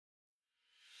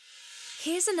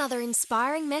Here's another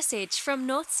inspiring message from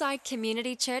Northside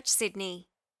Community Church, Sydney.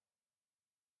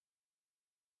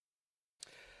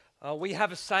 We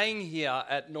have a saying here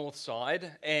at Northside,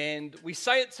 and we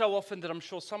say it so often that I'm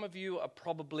sure some of you are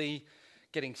probably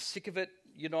getting sick of it.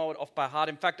 You know it off by heart.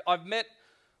 In fact, I've met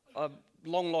a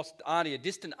long-lost auntie, a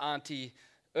distant auntie,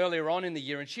 earlier on in the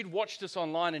year, and she'd watched us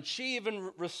online, and she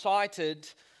even recited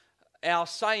our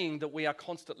saying that we are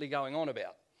constantly going on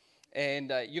about. And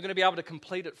you're going to be able to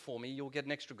complete it for me. You'll get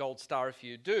an extra gold star if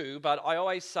you do. But I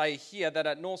always say here that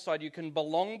at Northside you can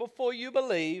belong before you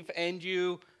believe, and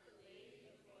you...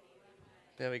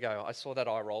 There we go. I saw that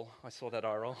eye roll.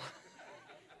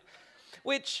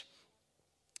 Which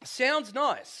sounds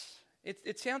nice.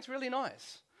 It sounds really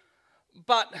nice.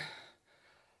 But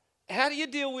how do you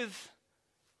deal with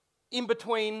in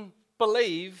between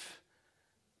believe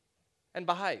and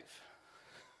behave?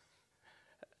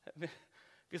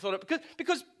 You thought it,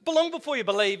 because belong before you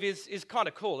believe is kind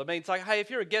of cool. I mean, it's like, hey, if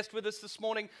you're a guest with us this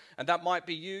morning, and that might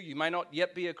be you may not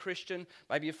yet be a Christian.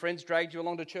 Maybe your friends dragged you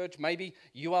along to church. Maybe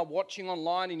you are watching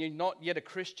online and you're not yet a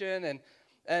Christian.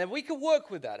 And we can work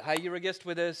with that. Hey, you're a guest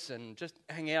with us and just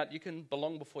hang out. You can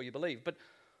belong before you believe. But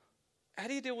how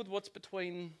do you deal with what's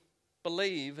between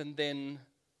believe and then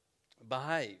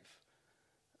behave?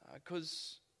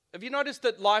 Because have you noticed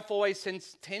that life always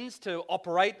tends to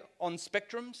operate on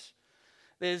spectrums?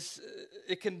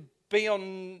 It can be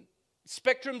on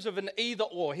spectrums of an either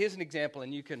or. Here's an example,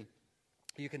 and you can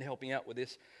help me out with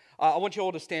this. I want you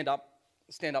all to stand up.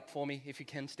 Stand up for me if you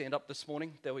can. Stand up this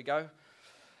morning. There we go.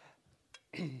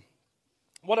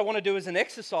 What I want to do is an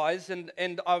exercise,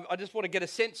 and I just want to get a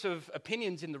sense of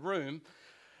opinions in the room.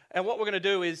 And what we're going to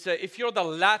do is, if you're the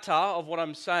latter of what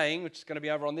I'm saying, which is going to be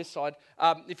over on this side,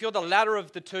 if you're the latter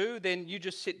of the two, then you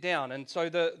just sit down. And so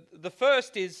the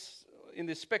first is, in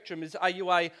this spectrum, is, are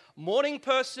you a morning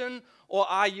person or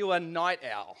are you a night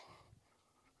owl?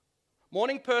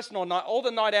 Morning person or night? All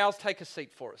the night owls, take a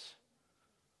seat for us.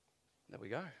 There we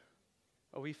go.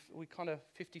 Are we kind of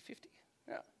 50-50?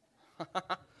 Yeah.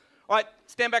 All right,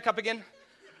 stand back up again.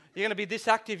 You're going to be this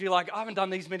active. You're like, I haven't done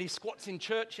these many squats in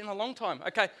church in a long time.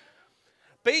 Okay.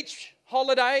 Beach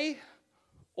holiday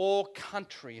or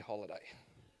country holiday?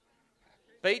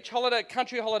 Beach holiday,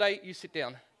 country holiday, you sit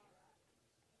down.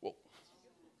 Whoa.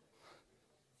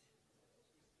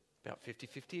 About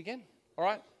 50-50 again. All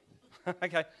right.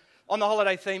 Okay. On the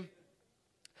holiday theme.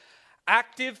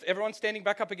 Active, everyone standing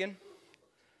back up again.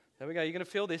 There we go. You're going to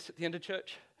feel this at the end of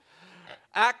church.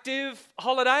 Active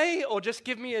holiday, or just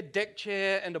give me a deck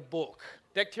chair and a book?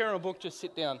 Deck chair and a book, just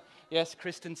sit down. Yes,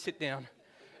 Kristen, sit down.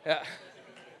 Yeah.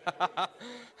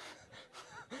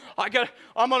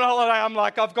 I'm on a holiday, I'm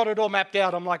like, I've got it all mapped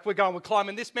out. I'm like, we're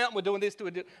climbing this mountain, we're doing this,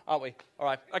 aren't we? All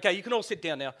right. Okay, you can all sit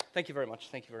down now. Thank you very much.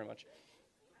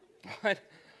 All right.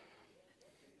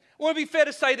 Well, it'd be fair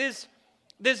to say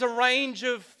there's a range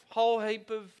of whole heap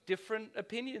of different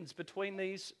opinions between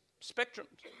these spectrums.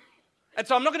 And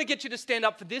so I'm not going to get you to stand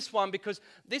up for this one, because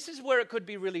this is where it could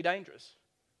be really dangerous.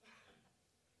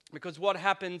 Because what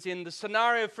happens in the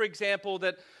scenario, for example,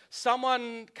 that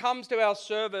someone comes to our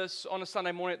service on a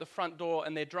Sunday morning at the front door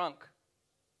and they're drunk.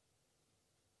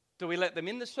 Do we let them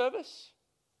in the service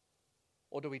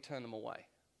or do we turn them away?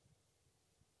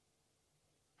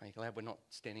 Are you glad we're not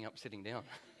standing up, sitting down?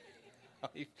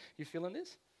 You feeling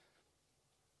this?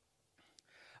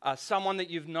 Someone that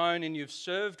you've known and you've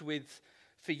served with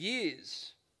for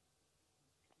years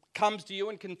comes to you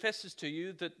and confesses to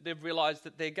you that they've realized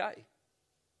that they're gay.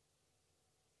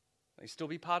 They still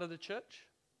be part of the church?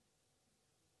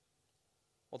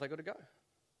 Or they got to go?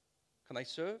 Can they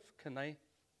serve? Can they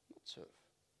not serve?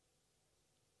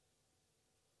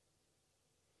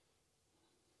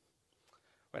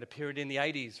 We had a period in the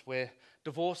 80s where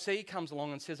divorcee comes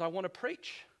along and says, I want to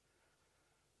preach.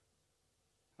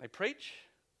 Can they preach?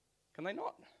 Can they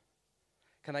not?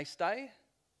 Can they stay?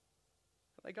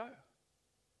 Can they go?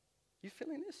 You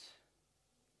feeling this?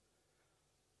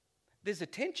 There's a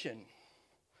tension.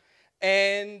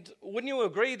 And wouldn't you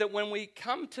agree that when we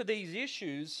come to these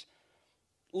issues,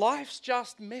 life's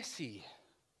just messy.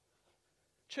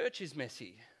 Church is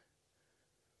messy.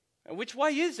 And which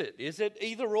way is it? Is it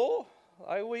either or?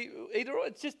 Either or?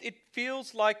 It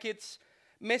feels like it's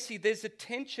messy. There's a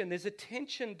tension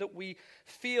that we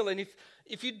feel. And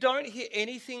if you don't hear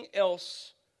anything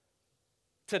else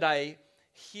today,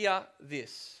 hear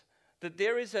this, that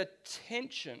there is a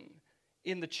tension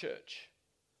in the church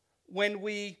when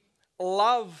we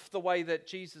love the way that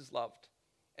Jesus loved,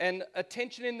 and a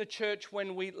tension in the church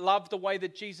when we love the way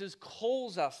that Jesus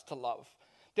calls us to love.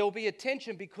 There will be a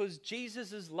tension because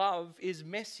Jesus' love is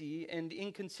messy and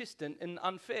inconsistent and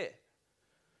unfair.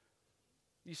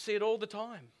 You see it all the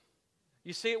time.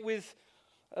 You see it with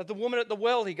the woman at the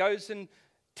well. He goes and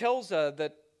tells her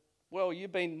that, well,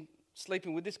 you've been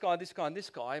sleeping with this guy, and this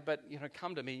guy, but,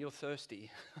 come to me, you're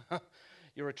thirsty.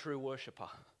 You're a true worshiper.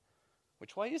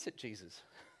 Which way is it, Jesus?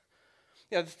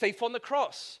 The thief on the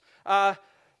cross.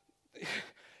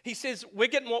 He says, we're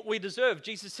getting what we deserve.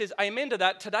 Jesus says, amen to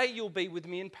that. Today you'll be with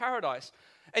me in paradise.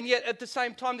 And yet at the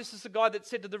same time, this is the guy that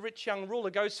said to the rich young ruler,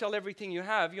 go sell everything you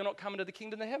have. You're not coming to the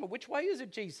kingdom of heaven. Which way is it,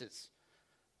 Jesus?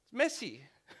 It's messy.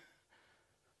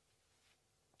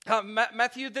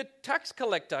 Matthew, the tax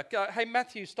collector. Hey,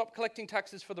 Matthew, stop collecting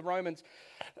taxes for the Romans.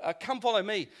 Come follow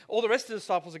me. All the rest of the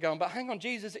disciples are going, but hang on,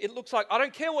 Jesus, it looks like, I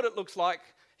don't care what it looks like.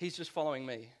 He's just following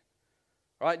me.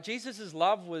 Right? Jesus'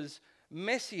 love was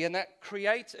messy, and that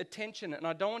creates a tension. And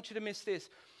I don't want you to miss this,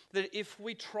 that if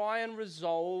we try and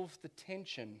resolve the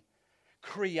tension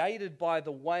created by the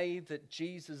way that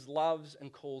Jesus loves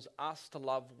and calls us to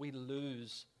love, we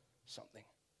lose something.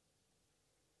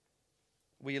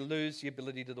 We lose the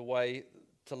ability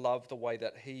to love the way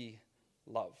that he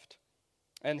loved.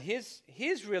 And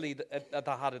here's really at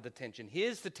the heart of the tension.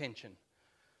 Here's the tension.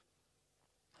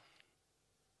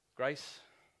 Grace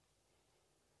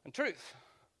and truth.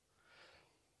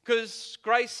 Because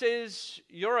grace says,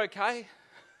 you're okay.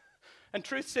 And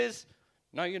truth says,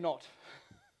 no, you're not.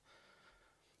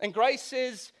 And grace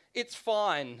says, it's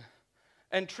fine.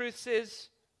 And truth says,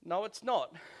 no, it's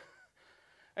not.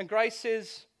 And grace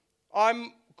says,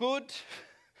 I'm good.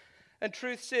 And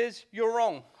truth says, you're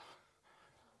wrong.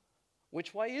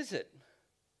 Which way is it?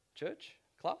 Church?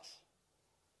 Class?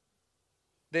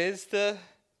 There's the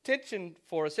tension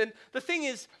for us. And the thing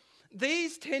is,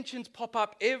 these tensions pop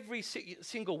up every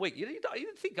single week. You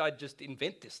didn't think I'd just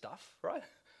invent this stuff, right?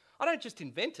 I don't just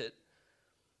invent it.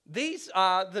 These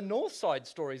are the Northside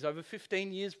stories over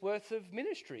 15 years worth of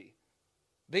ministry.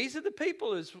 These are the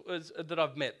people that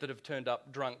I've met that have turned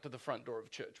up drunk to the front door of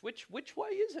church. Which way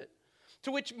is it?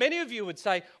 To which many of you would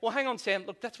say, well, hang on, Sam,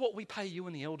 look, that's what we pay you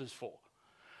and the elders for,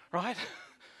 right?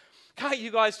 Can't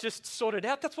you guys just sort it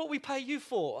out? That's what we pay you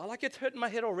for. It's hurting my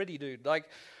head already, dude.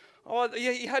 Oh,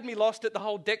 yeah, you had me lost at the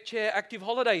whole deck chair active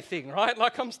holiday thing, right?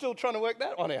 I'm still trying to work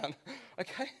that one out,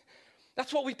 okay?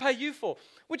 That's what we pay you for,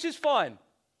 which is fine.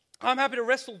 I'm happy to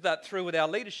wrestle that through with our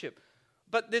leadership.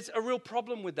 But there's a real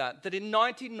problem with that in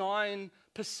 99%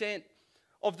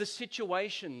 of the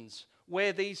situations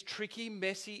where these tricky,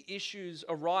 messy issues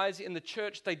arise in the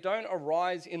church, they don't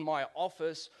arise in my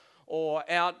office or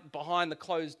out behind the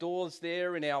closed doors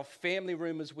there in our family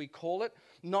room, as we call it.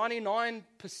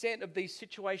 99% of these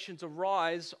situations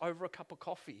arise over a cup of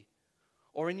coffee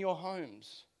or in your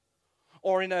homes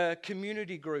or in a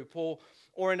community group or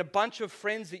in a bunch of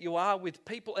friends that you are with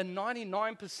people. And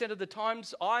 99% of the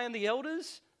times, I and the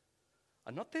elders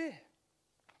are not there.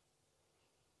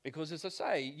 Because as I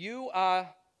say, you are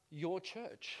your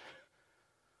church.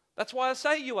 That's why I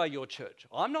say you are your church.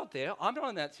 I'm not there. I'm not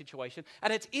in that situation.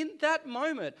 And it's in that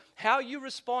moment, how you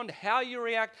respond, how you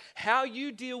react, how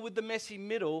you deal with the messy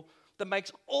middle that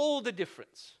makes all the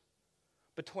difference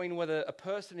between whether a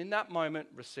person in that moment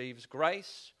receives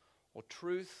grace or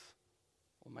truth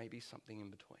or maybe something in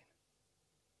between.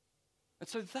 And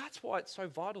so that's why it's so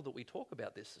vital that we talk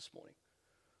about this morning.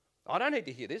 I don't need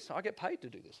to hear this. I get paid to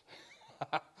do this.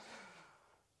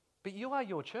 But you are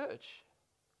your church.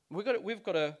 We've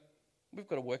got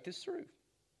to work this through.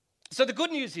 So the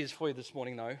good news is for you this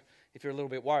morning, though, if you're a little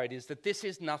bit worried, is that this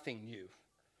is nothing new.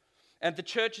 And the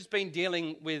church has been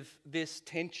dealing with this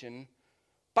tension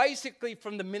basically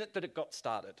from the minute that it got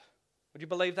started. Would you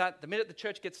believe that? The minute the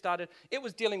church gets started, it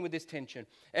was dealing with this tension.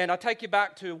 And I take you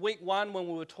back to week 1 when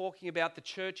we were talking about the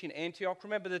church in Antioch.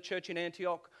 Remember the church in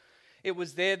Antioch? It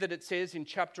was there that it says in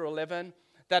chapter 11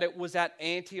 that it was at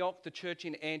Antioch, the church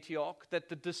in Antioch, that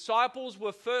the disciples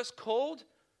were first called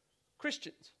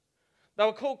Christians. They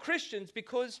were called Christians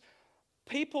because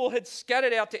people had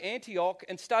scattered out to Antioch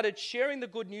and started sharing the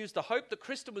good news, the hope that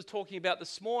Kristen was talking about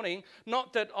this morning.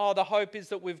 Not that, the hope is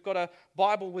that we've got a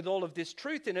Bible with all of this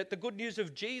truth in it. The good news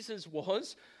of Jesus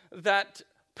was that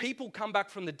people come back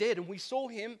from the dead, and we saw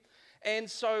him. And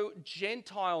so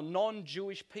Gentile,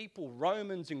 non-Jewish people,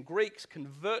 Romans and Greeks,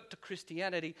 convert to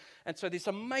Christianity. And so this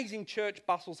amazing church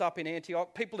bustles up in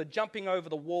Antioch. People are jumping over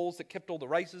the walls that kept all the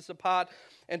races apart.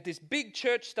 And this big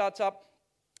church starts up.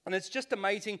 And it's just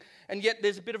amazing. And yet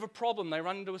there's a bit of a problem. They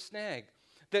run into a snag.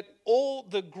 That all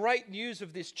the great news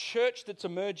of this church that's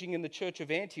emerging in the church of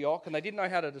Antioch, and they didn't know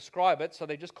how to describe it, so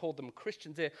they just called them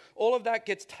Christians there. All of that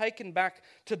gets taken back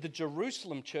to the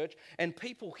Jerusalem church, and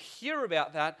people hear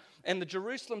about that, and the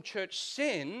Jerusalem church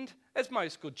send, as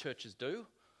most good churches do,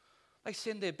 they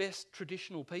send their best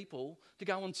traditional people to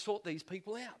go and sort these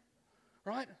people out.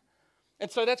 right? And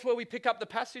so that's where we pick up the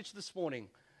passage this morning.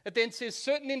 It then says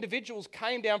certain individuals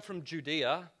came down from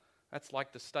Judea, that's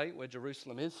like the state where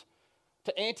Jerusalem is,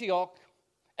 to Antioch,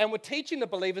 and were teaching the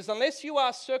believers, unless you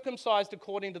are circumcised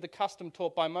according to the custom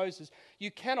taught by Moses,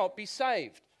 you cannot be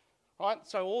saved. Right?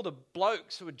 So all the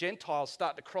blokes who are Gentiles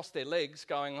start to cross their legs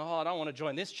going, oh, I don't want to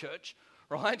join this church,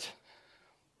 right?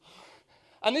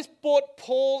 And this brought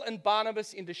Paul and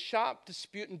Barnabas into sharp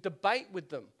dispute and debate with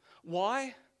them.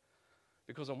 Why?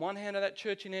 Because on one hand of that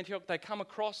church in Antioch, they come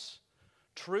across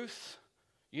truth.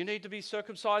 You need to be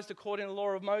circumcised according to the law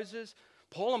of Moses.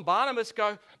 Paul and Barnabas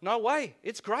go, no way,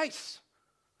 it's grace.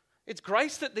 It's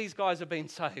grace that these guys have been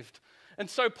saved. And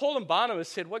so Paul and Barnabas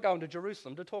said, we're going to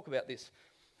Jerusalem to talk about this.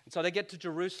 And so they get to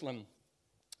Jerusalem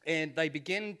and they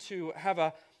begin to have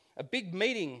a big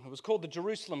meeting. It was called the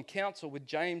Jerusalem Council with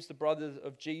James, the brother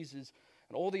of Jesus,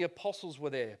 and all the apostles were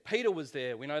there. Peter was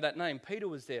there. We know that name. Peter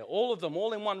was there. All of them,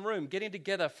 all in one room, getting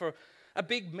together for a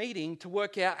big meeting to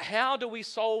work out how do we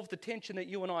solve the tension that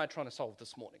you and I are trying to solve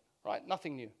this morning, right?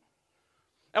 Nothing new.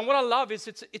 And what I love is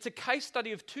it's a case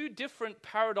study of two different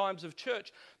paradigms of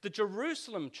church. The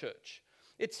Jerusalem church,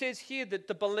 it says here that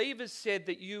the believers said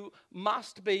that you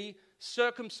must be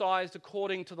circumcised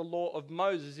according to the law of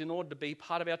Moses in order to be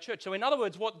part of our church. So in other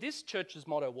words, what this church's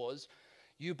motto was,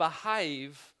 you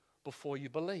behave before you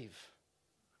believe.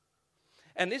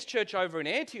 And this church over in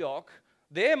Antioch,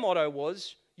 their motto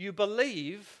was, you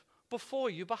believe before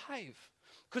you behave.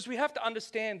 Because we have to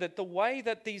understand that the way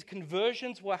that these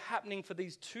conversions were happening for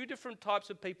these two different types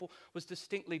of people was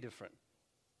distinctly different.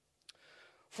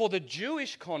 For the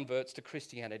Jewish converts to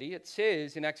Christianity, it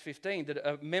says in Acts 15 that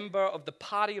a member of the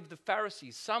party of the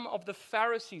Pharisees, some of the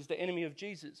Pharisees, the enemy of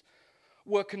Jesus,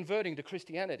 were converting to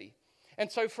Christianity.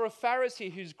 And so for a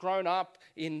Pharisee who's grown up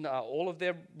in all of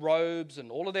their robes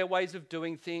and all of their ways of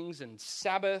doing things and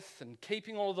Sabbath and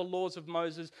keeping all of the laws of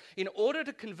Moses, in order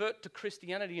to convert to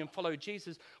Christianity and follow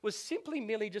Jesus was simply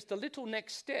merely just a little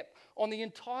next step on the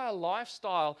entire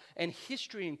lifestyle and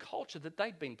history and culture that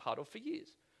they'd been part of for years.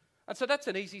 And so that's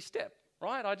an easy step,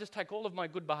 right? I just take all of my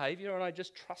good behavior and I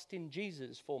just trust in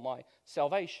Jesus for my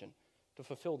salvation to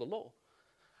fulfill the law.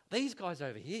 These guys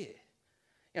over here,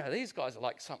 these guys are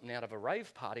like something out of a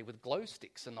rave party with glow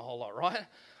sticks and the whole lot, right?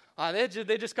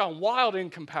 They're just going wild in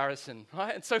comparison,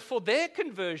 right? And so for their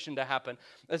conversion to happen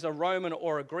as a Roman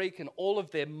or a Greek and all of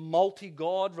their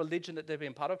multi-god religion that they've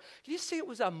been part of, you see it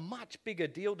was a much bigger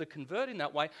deal to convert in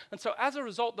that way. And so as a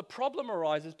result, the problem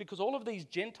arises because all of these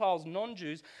Gentiles,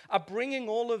 non-Jews, are bringing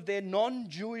all of their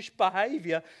non-Jewish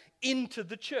behavior into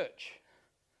the church.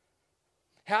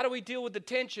 How do we deal with the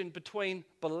tension between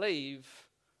believe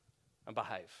and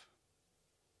behave?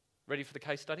 Ready for the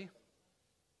case study?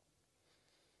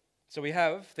 So we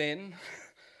have then,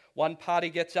 one party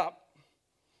gets up.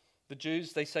 The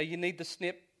Jews, they say, you need the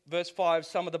snip. Verse 5,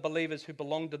 some of the believers who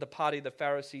belonged to the party of the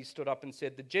Pharisees stood up and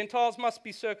said, the Gentiles must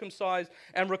be circumcised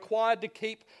and required to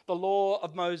keep the law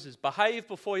of Moses. Behave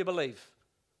before you believe.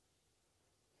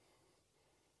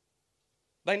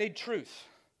 They need truth.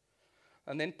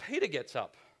 And then Peter gets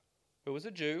up, who was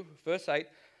a Jew, verse 8,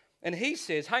 and he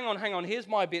says, hang on, here's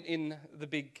my bit in the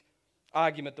big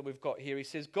argument that we've got here. He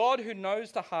says, God who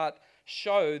knows the heart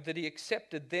showed that he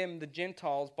accepted them, the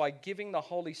Gentiles, by giving the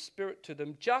Holy Spirit to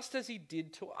them, just as he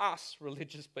did to us,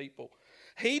 religious people.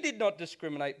 He did not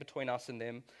discriminate between us and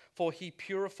them, for he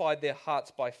purified their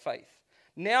hearts by faith.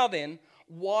 Now then,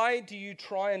 why do you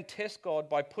try and test God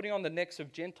by putting on the necks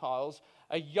of Gentiles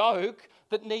a yoke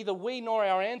that neither we nor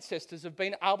our ancestors have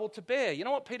been able to bear? You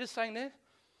know what Peter's saying there?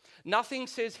 Nothing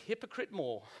says hypocrite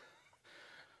more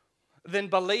than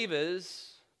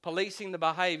believers policing the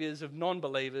behaviors of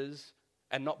non-believers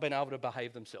and not being able to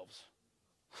behave themselves.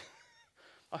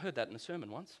 I heard that in a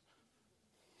sermon once.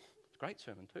 It's a great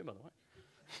sermon too, by the way.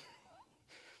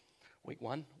 Week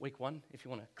one, if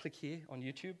you want to click here on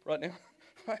YouTube right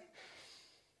now.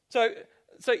 So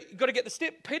you've got to get the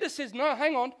step. Peter says, no,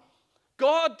 hang on.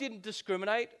 God didn't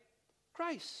discriminate.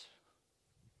 Grace.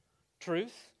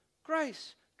 Truth,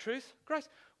 grace. Truth, grace.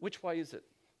 Which way is it?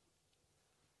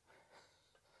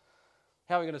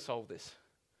 How are we going to solve this?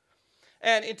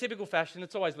 And in typical fashion,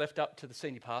 it's always left up to the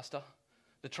senior pastor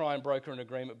to try and broker an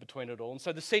agreement between it all. And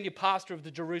so the senior pastor of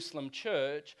the Jerusalem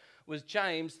church was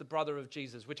James, the brother of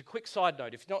Jesus, which, a quick side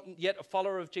note, if you're not yet a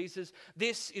follower of Jesus,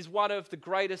 this is one of the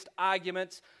greatest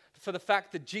arguments for the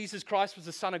fact that Jesus Christ was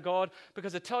the Son of God.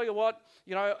 Because I tell you what,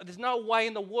 there's no way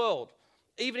in the world,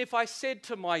 even if I said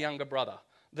to my younger brother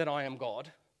that I am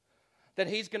God, that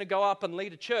he's going to go up and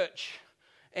lead a church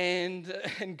and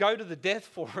go to the death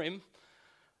for him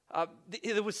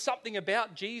There was something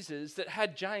about Jesus that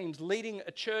had James leading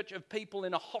a church of people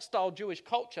in a hostile Jewish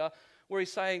culture where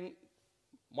he's saying,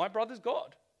 my brother's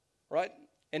God, right?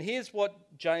 And here's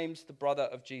what James, the brother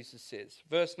of Jesus, says.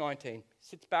 Verse 19,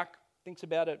 sits back, thinks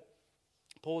about it,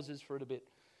 pauses for it a bit.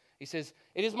 He says,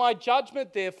 it is my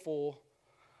judgment, therefore,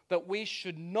 that we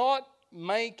should not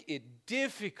make it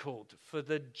difficult for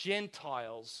the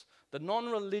Gentiles, the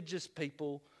non-religious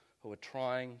people who are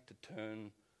trying to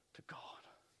turn to God.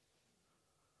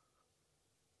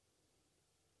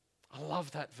 I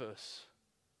love that verse.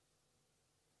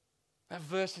 That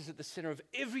verse is at the center of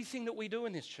everything that we do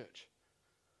in this church.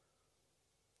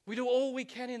 We do all we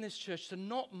can in this church to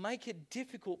not make it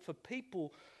difficult for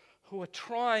people who are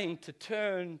trying to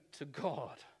turn to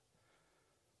God.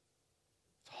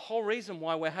 It's the whole reason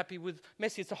why we're happy with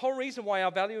Messi. It's the whole reason why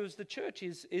our value as the church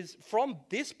is from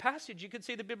this passage. You can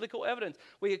see the biblical evidence.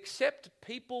 We accept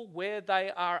people where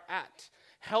they are at,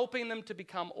 helping them to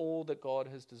become all that God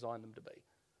has designed them to be.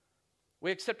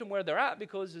 We accept them where they're at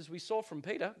because, as we saw from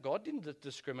Peter, God didn't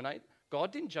discriminate.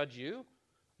 God didn't judge you.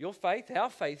 Your faith, our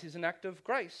faith, is an act of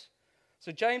grace.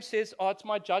 So James says, it's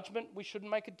my judgment, we shouldn't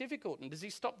make it difficult. And does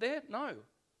he stop there? No.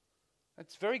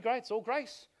 It's very great, it's all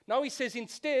grace. No, he says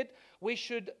instead, we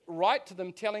should write to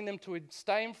them telling them to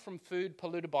abstain from food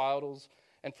polluted by idols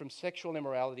and from sexual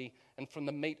immorality and from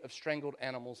the meat of strangled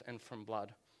animals and from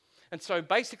blood. And so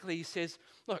basically he says,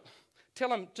 look, tell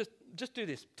them, just do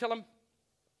this. Tell them,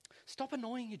 stop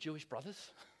annoying your Jewish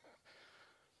brothers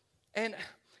and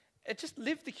just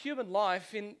live the human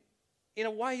life in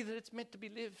a way that it's meant to be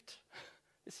lived.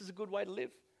 This is a good way to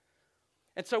live.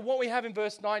 And so what we have in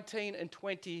verse 19 and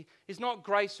 20 is not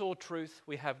grace or truth.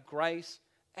 We have grace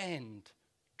and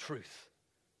truth.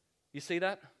 You see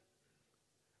that?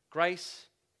 Grace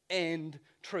and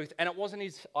truth. And it wasn't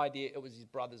his idea, it was his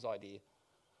brother's idea.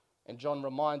 And John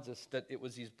reminds us that it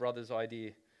was his brother's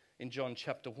idea in John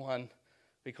chapter 1.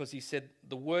 Because he said,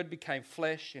 the Word became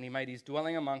flesh and he made his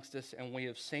dwelling amongst us, and we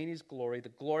have seen his glory, the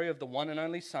glory of the one and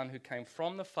only Son who came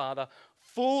from the Father,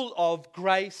 full of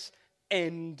grace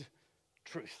and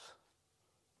truth.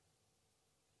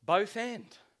 Both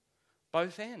end.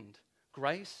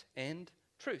 Grace and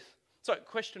truth. So,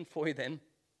 question for you then.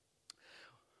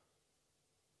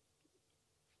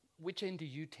 Which end do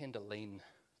you tend to lean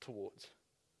towards?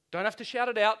 Don't have to shout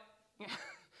it out.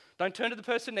 Don't turn to the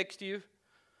person next to you.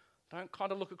 Don't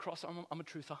kind of look across, I'm a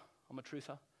truther.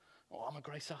 Oh, I'm a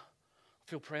gracer. I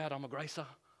feel proud, I'm a gracer.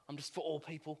 I'm just for all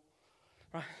people.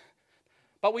 Right?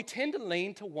 But we tend to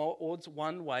lean towards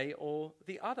one way or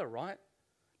the other, right?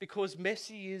 Because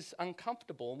messy is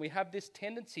uncomfortable. And we have this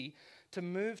tendency to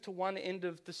move to one end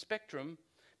of the spectrum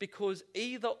because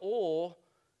either or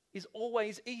is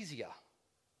always easier.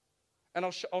 And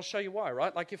I'll show you why,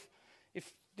 right? Like if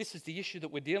this is the issue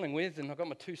that we're dealing with and I've got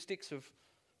my two sticks of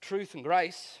truth and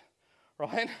grace,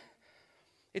 right?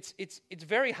 It's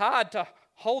very hard to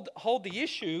hold the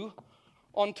issue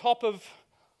on top of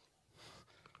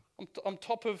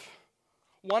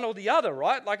one or the other,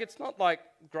 right? Like it's not like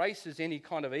grace is any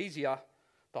kind of easier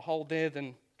to hold there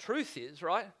than truth is,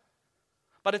 right?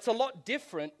 But it's a lot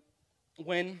different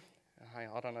when, hey,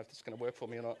 I don't know if this is going to work for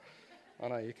me or not. I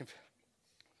know you can,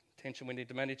 tension we need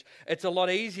to manage. It's a lot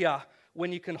easier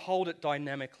when you can hold it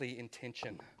dynamically in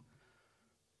tension.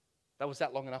 Was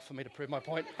that long enough for me to prove my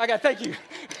point? Okay, thank you.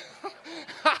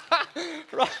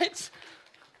 Right?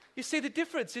 You see the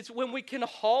difference? It's when we can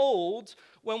hold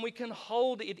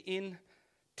it in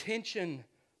tension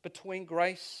between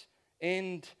grace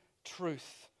and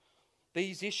truth.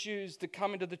 These issues that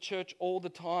come into the church all the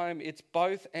time, it's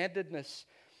both-handedness.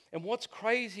 And what's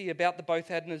crazy about the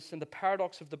both-handedness and the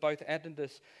paradox of the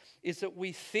both-handedness is that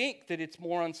we think that it's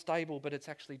more unstable, but it's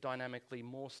actually dynamically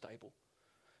more stable.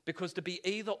 Because to be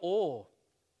either or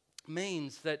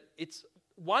means that it's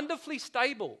wonderfully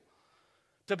stable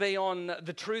to be on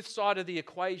the truth side of the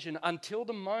equation until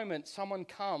the moment someone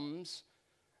comes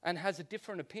and has a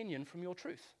different opinion from your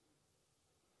truth.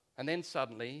 And then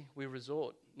suddenly we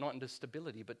resort not into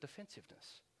stability but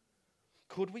defensiveness.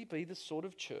 Could we be the sort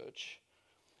of church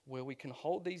where we can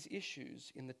hold these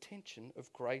issues in the tension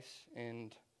of grace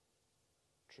and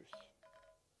truth?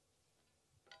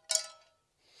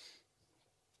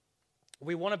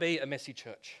 We want to be a messy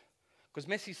church because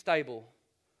messy is stable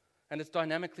and it's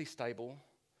dynamically stable.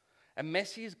 And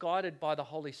messy is guided by the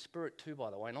Holy Spirit too, by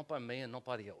the way, not by me and not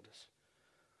by the elders.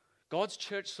 God's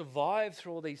church survived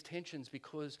through all these tensions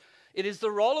because it is the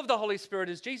role of the Holy Spirit,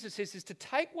 as Jesus says, is to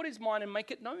take what is mine and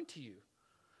make it known to you.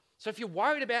 So if you're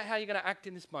worried about how you're going to act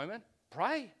in this moment,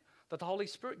 pray. that the Holy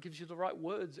Spirit gives you the right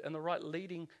words and the right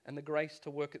leading and the grace to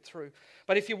work it through.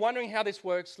 But if you're wondering how this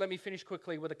works, let me finish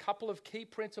quickly with a couple of key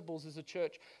principles as a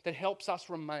church that helps us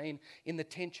remain in the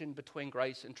tension between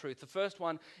grace and truth. The first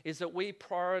one is that we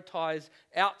prioritize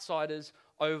outsiders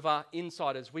over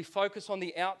insiders. We focus on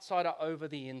the outsider over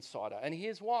the insider. And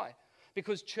here's why.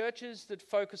 Because churches that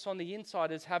focus on the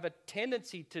insiders have a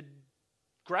tendency to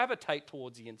gravitate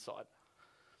towards the inside.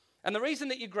 And the reason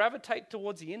that you gravitate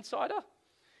towards the insider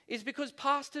is because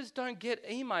pastors don't get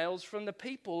emails from the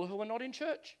people who are not in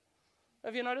church.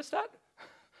 Have you noticed that?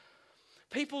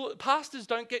 Pastors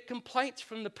don't get complaints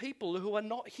from the people who are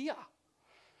not here.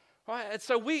 Right? And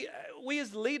so we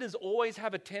as leaders always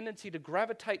have a tendency to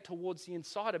gravitate towards the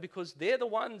insider because they're the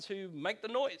ones who make the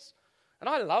noise. And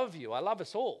I love you. I love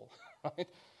us all. Right?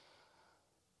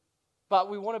 But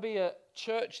we want to be a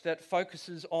church that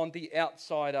focuses on the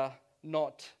outsider,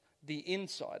 not the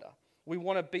insider. We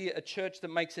want to be a church that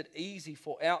makes it easy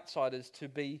for outsiders to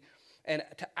be and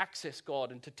to access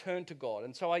God and to turn to God.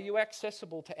 And so are you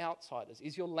accessible to outsiders?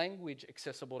 Is your language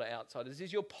accessible to outsiders?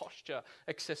 Is your posture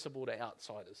accessible to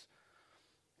outsiders?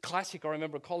 Classic, I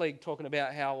remember a colleague talking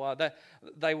about how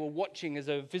they were watching as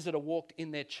a visitor walked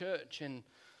in their church, and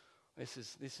this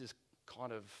is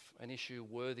kind of an issue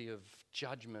worthy of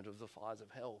judgment of the fires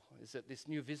of hell, is that this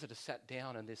new visitor sat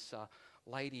down and this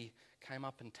lady came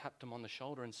up and tapped him on the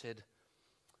shoulder and said,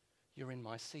 "You're in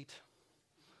my seat.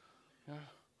 You know,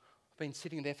 I've been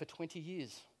sitting there for 20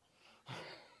 years.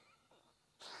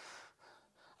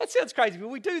 That sounds crazy, but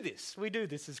we do this. We do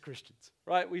this as Christians,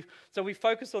 right? So we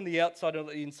focus on the outside and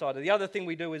the inside. The other thing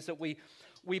we do is that we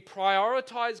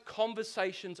prioritize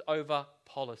conversations over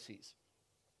policies.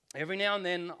 Every now and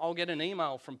then I'll get an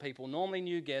email from people, normally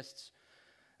new guests,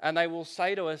 and they will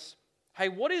say to us, "Hey,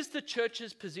 what is the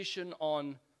church's position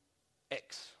on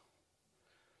X?"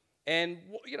 And,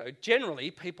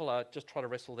 generally people are just trying to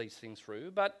wrestle these things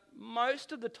through, but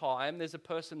most of the time there's a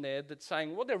person there that's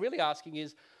saying, what they're really asking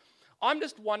is, "I'm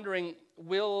just wondering,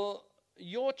 will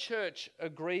your church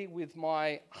agree with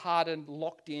my hardened,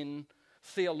 locked-in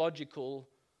theological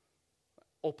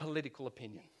or political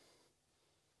opinion?"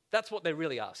 That's what they're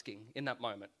really asking in that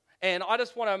moment. And I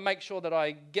just want to make sure that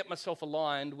I get myself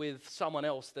aligned with someone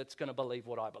else that's going to believe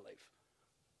what I believe.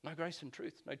 No grace and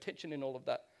truth, no tension in all of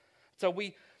that. So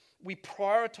we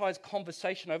prioritize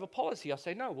conversation over policy. I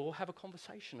say, no, we'll have a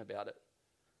conversation about it.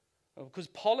 Because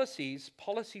policies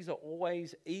are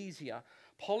always easier.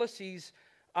 Policies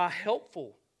are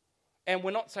helpful. And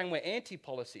we're not saying we're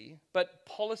anti-policy, but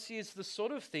policy is the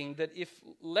sort of thing that if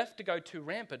left to go too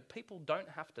rampant, people don't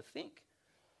have to think.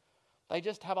 They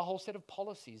just have a whole set of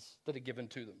policies that are given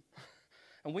to them.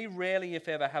 And we rarely, if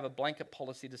ever, have a blanket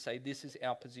policy to say this is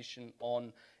our position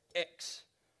on X,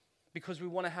 because we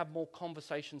want to have more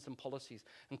conversations than policies.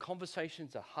 And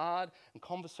conversations are hard, and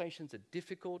conversations are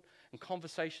difficult, and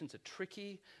conversations are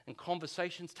tricky, and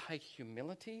conversations take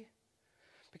humility.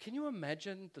 But can you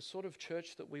imagine the sort of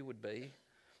church that we would be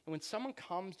when someone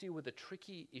comes to you with a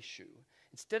tricky issue,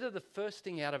 instead of the first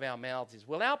thing out of our mouths is,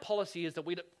 well, our policy is that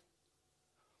we don't...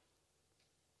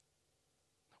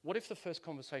 What if the first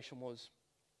conversation was,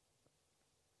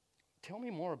 tell me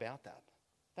more about that.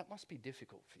 That must be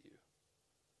difficult for you.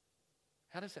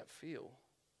 How does that feel?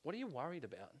 What are you worried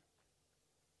about?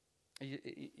 Are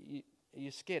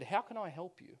you scared? How can I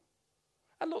help you?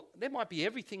 And look, there might be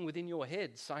everything within your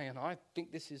head saying, I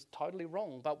think this is totally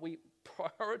wrong, but we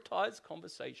prioritize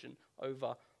conversation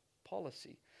over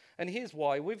policy. And here's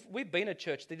why. We've been a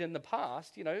church that in the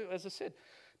past, as I said,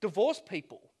 divorced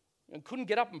people and couldn't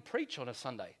get up and preach on a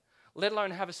Sunday, let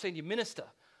alone have a senior minister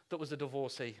that was a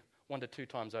divorcee 1 to 2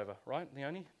 times over, right,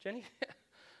 Leonie, Jenny?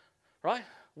 Right?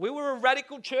 We were a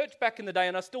radical church back in the day,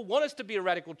 and I still want us to be a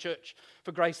radical church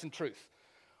for grace and truth.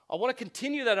 I want to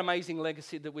continue that amazing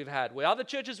legacy that we've had, where other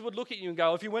churches would look at you and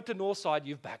go, if you went to Northside,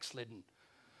 you've backslidden.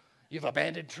 You've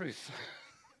abandoned truth.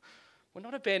 We're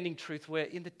not abandoning truth. We're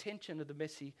in the tension of the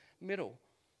messy middle.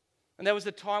 And there was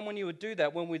a time when you would do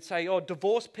that, when we'd say, oh,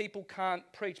 divorced people can't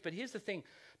preach. But here's the thing.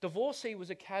 Divorcee was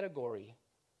a category.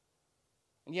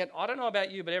 And yet, I don't know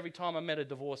about you, but every time I met a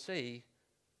divorcee,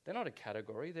 they're not a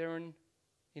category. They're an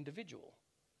individual.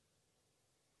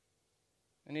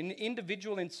 And an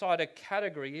individual inside a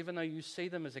category, even though you see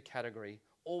them as a category,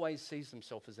 always sees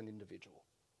themselves as an individual.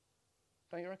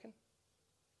 Don't you reckon?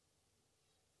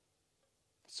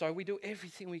 So we do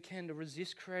everything we can to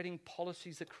resist creating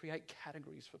policies that create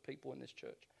categories for people in this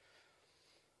church.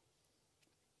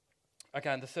 Okay,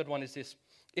 and the third one is this.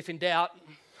 If in doubt,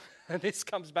 and this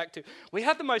comes back to, we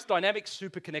had the most dynamic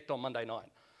Super Connect on Monday night.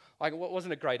 Like,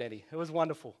 wasn't it great, Eddie? It was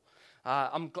wonderful.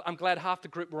 I'm glad half the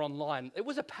group were online. It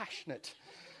was a passionate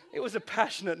It was a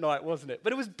passionate night, wasn't it?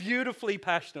 But it was beautifully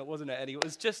passionate, wasn't it, Eddie? It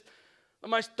was just the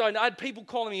most. I had people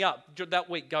calling me up that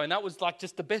week going, that was like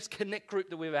just the best connect group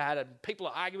that we ever had. And people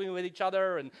are arguing with each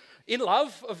other and in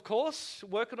love, of course,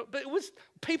 working. But it was,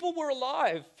 people were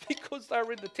alive because they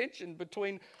were in the tension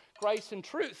between grace and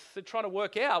truth. They're trying to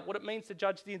work out what it means to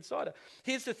judge the insider.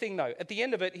 Here's the thing, though. At the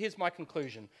end of it, here's my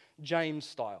conclusion, James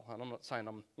style. And I'm not saying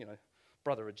I'm,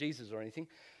 brother of Jesus or anything.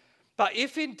 But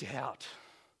if in doubt,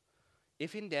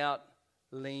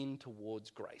 lean towards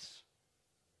grace.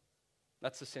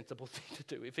 That's the sensible thing to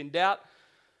do. If in doubt,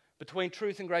 between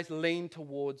truth and grace, lean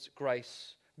towards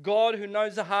grace. God, who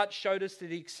knows the heart, showed us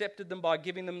that he accepted them by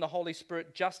giving them the Holy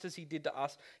Spirit just as he did to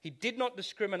us. He did not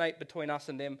discriminate between us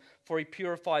and them, for he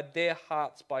purified their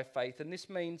hearts by faith. And this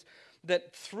means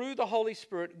that through the Holy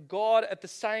Spirit, God at the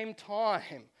same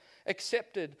time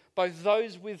accepted both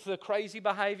those with the crazy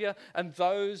behavior and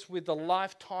those with the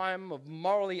lifetime of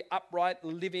morally upright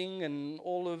living and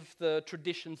all of the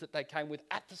traditions that they came with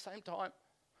at the same time.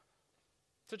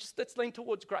 So just let's lean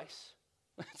towards grace.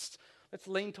 Let's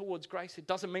lean towards grace. It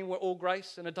doesn't mean we're all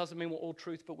grace and it doesn't mean we're all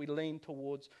truth, but we lean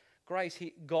towards grace.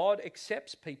 God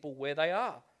accepts people where they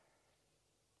are,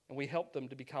 and we help them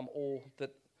to become all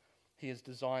that he has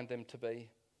designed them to be.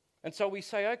 And so we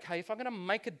say, okay, if I'm going to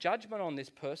make a judgment on this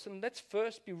person, let's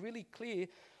first be really clear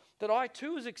that I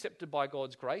too was accepted by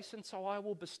God's grace, and so I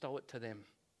will bestow it to them.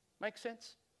 Make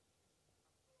sense?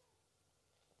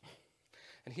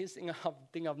 And here's the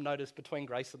thing I've noticed between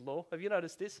grace and law. Have you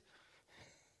noticed this?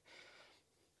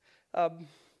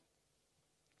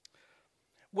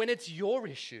 When it's your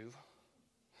issue,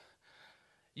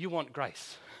 you want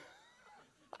grace.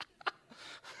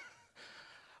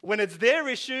 When it's their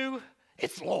issue,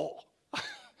 it's law.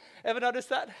 Ever notice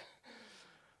that?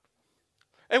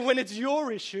 And when it's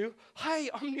your issue, hey,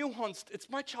 I'm nuanced. It's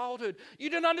my childhood. You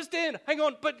don't understand. Hang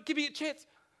on, but give me a chance.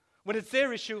 When it's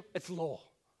their issue, it's law.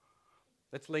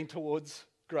 Let's lean towards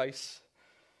grace,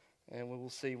 and we will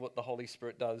see what the Holy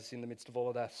Spirit does in the midst of all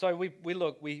of that. So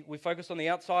we focus on the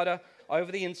outsider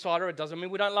over the insider. It doesn't mean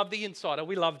we don't love the insider.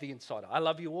 We love the insider. I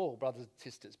love you all, brothers and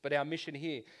sisters. But our mission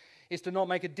here is to not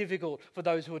make it difficult for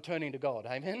those who are turning to God.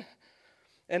 Amen?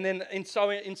 And then in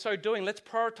so doing, let's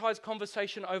prioritize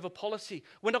conversation over policy.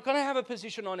 We're not going to have a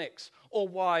position on X or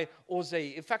Y or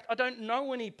Z. In fact, I don't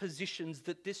know any positions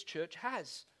that this church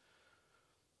has.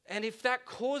 And if that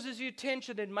causes you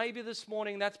tension, then maybe this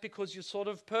morning that's because you're sort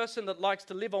of person that likes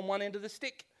to live on one end of the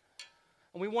stick.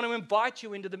 And we want to invite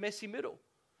you into the messy middle.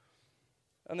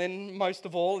 And then most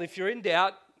of all, if you're in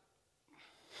doubt,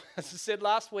 as I said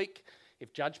last week,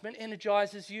 if judgment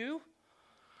energizes you,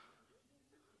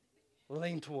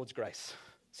 lean towards grace.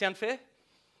 Sound fair?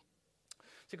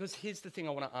 Because here's the thing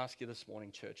I want to ask you this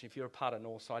morning, church. If you're a part of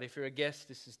Northside, if you're a guest,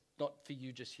 this is not for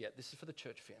you just yet. This is for the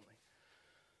church family.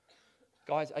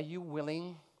 Guys, are you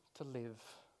willing to live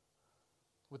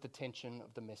with the tension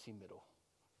of the messy middle?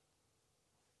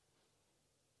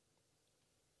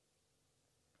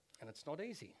 And it's not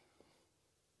easy.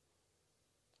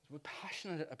 We're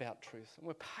passionate about truth, and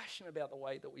we're passionate about the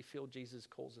way that we feel Jesus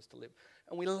calls us to live.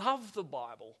 And we love the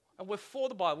Bible, and we're for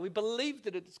the Bible. We believe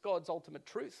that it's God's ultimate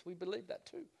truth. We believe that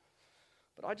too.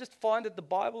 But I just find that the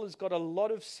Bible has got a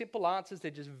lot of simple answers.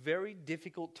 They're just very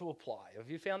difficult to apply. Have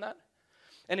you found that?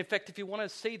 And in fact, if you want to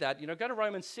see that, go to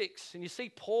Romans 6, and you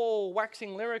see Paul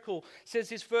waxing lyrical, says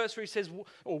this verse where he says,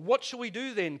 well, what shall we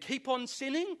do then? Keep on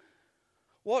sinning?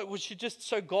 What, we should just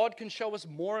so God can show us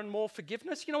more and more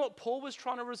forgiveness? You know what Paul was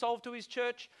trying to resolve to his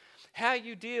church? How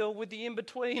you deal with the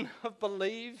in-between of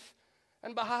believe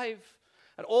and behave.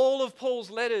 And all of Paul's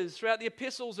letters throughout the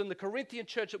epistles and the Corinthian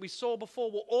church that we saw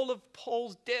before were all of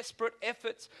Paul's desperate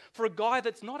efforts for a guy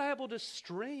that's not able to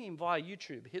stream via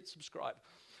YouTube. Hit subscribe.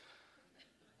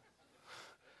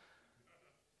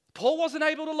 Paul wasn't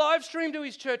able to live stream to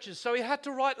his churches, so he had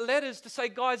to write letters to say,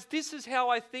 guys, this is how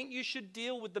I think you should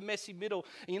deal with the messy middle.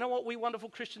 And you know what we wonderful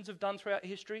Christians have done throughout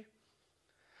history?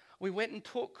 We went and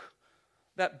took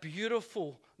that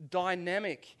beautiful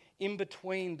dynamic in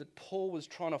between that Paul was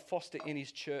trying to foster in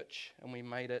his church, and we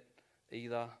made it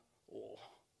either or.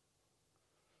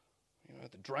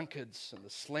 The drunkards and the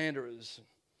slanderers,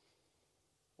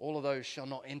 all of those shall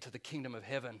not enter the kingdom of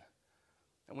heaven.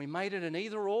 And we made it an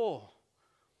either or.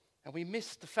 And we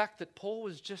missed the fact that Paul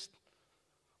was just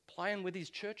playing with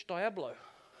his church Diablo.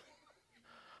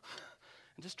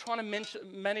 And just trying to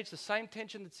manage the same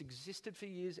tension that's existed for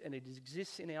years, and it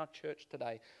exists in our church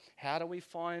today. How do we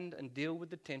find and deal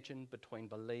with the tension between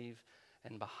believe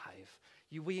and behave?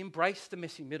 We embrace the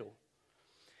messy middle.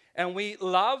 And we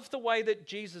love the way that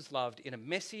Jesus loved, in a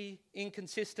messy,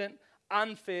 inconsistent,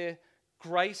 unfair,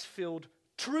 grace-filled,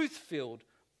 truth-filled,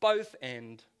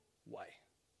 both-end way.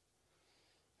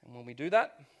 And when we do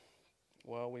that,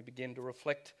 well, we begin to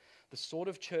reflect the sort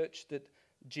of church that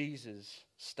Jesus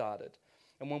started.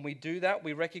 And when we do that,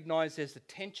 we recognize there's a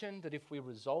tension that if we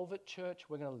resolve at church,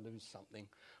 we're going to lose something.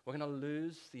 We're going to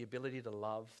lose the ability to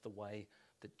love the way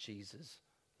that Jesus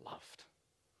loved.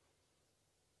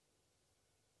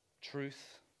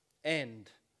 Truth and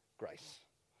grace.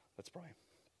 Let's pray.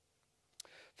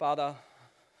 Father,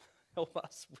 help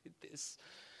us with this.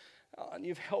 And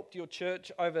you've helped your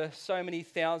church over so many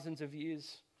thousands of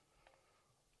years.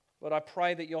 But I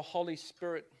pray that your Holy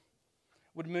Spirit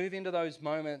would move into those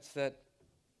moments that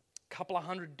a couple of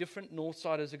hundred different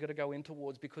Northsiders are going to go in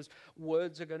towards, because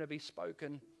words are going to be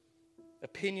spoken,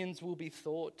 opinions will be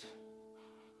thought,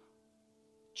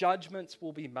 judgments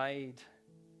will be made.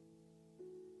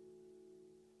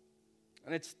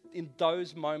 And it's in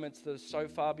those moments that are so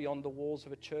far beyond the walls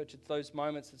of a church. It's those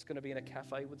moments that's going to be in a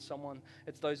cafe with someone.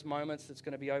 It's those moments that's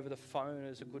going to be over the phone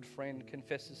as a good friend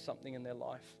confesses something in their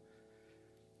life.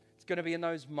 It's going to be in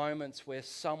those moments where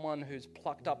someone who's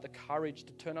plucked up the courage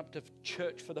to turn up to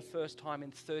church for the first time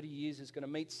in 30 years is going to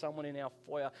meet someone in our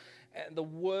foyer. And the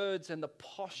words and the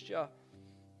posture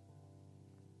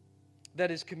that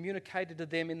is communicated to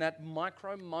them in that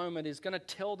micro moment is going to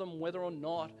tell them whether or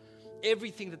not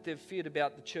everything that they've feared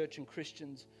about the church and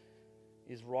Christians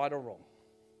is right or wrong.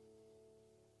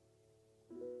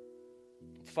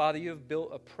 Father, you have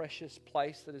built a precious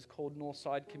place that is called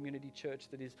Northside Community Church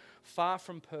that is far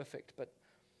from perfect, but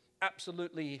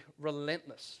absolutely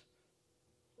relentless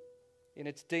in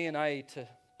its DNA to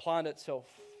plant itself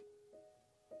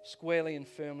squarely and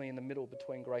firmly in the middle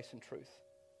between grace and truth.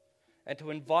 And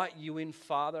to invite you in,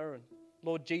 Father, and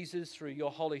Lord Jesus, through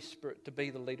your Holy Spirit, to be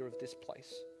the leader of this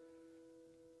place.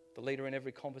 The leader in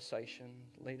every conversation,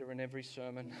 the leader in every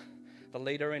sermon, the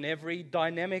leader in every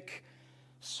dynamic,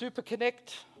 super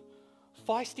connect,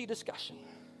 feisty discussion.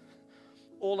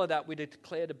 All of that we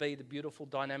declare to be the beautiful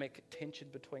dynamic tension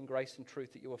between grace and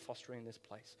truth that you are fostering in this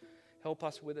place. Help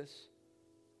us with us.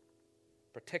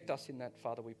 Protect us in that,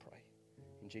 Father, we pray.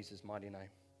 In Jesus' mighty name.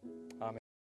 Amen.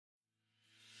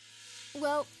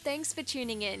 Well, thanks for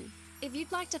tuning in. If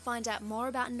you'd like to find out more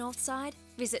about Northside,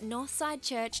 visit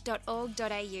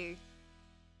northsidechurch.org.au.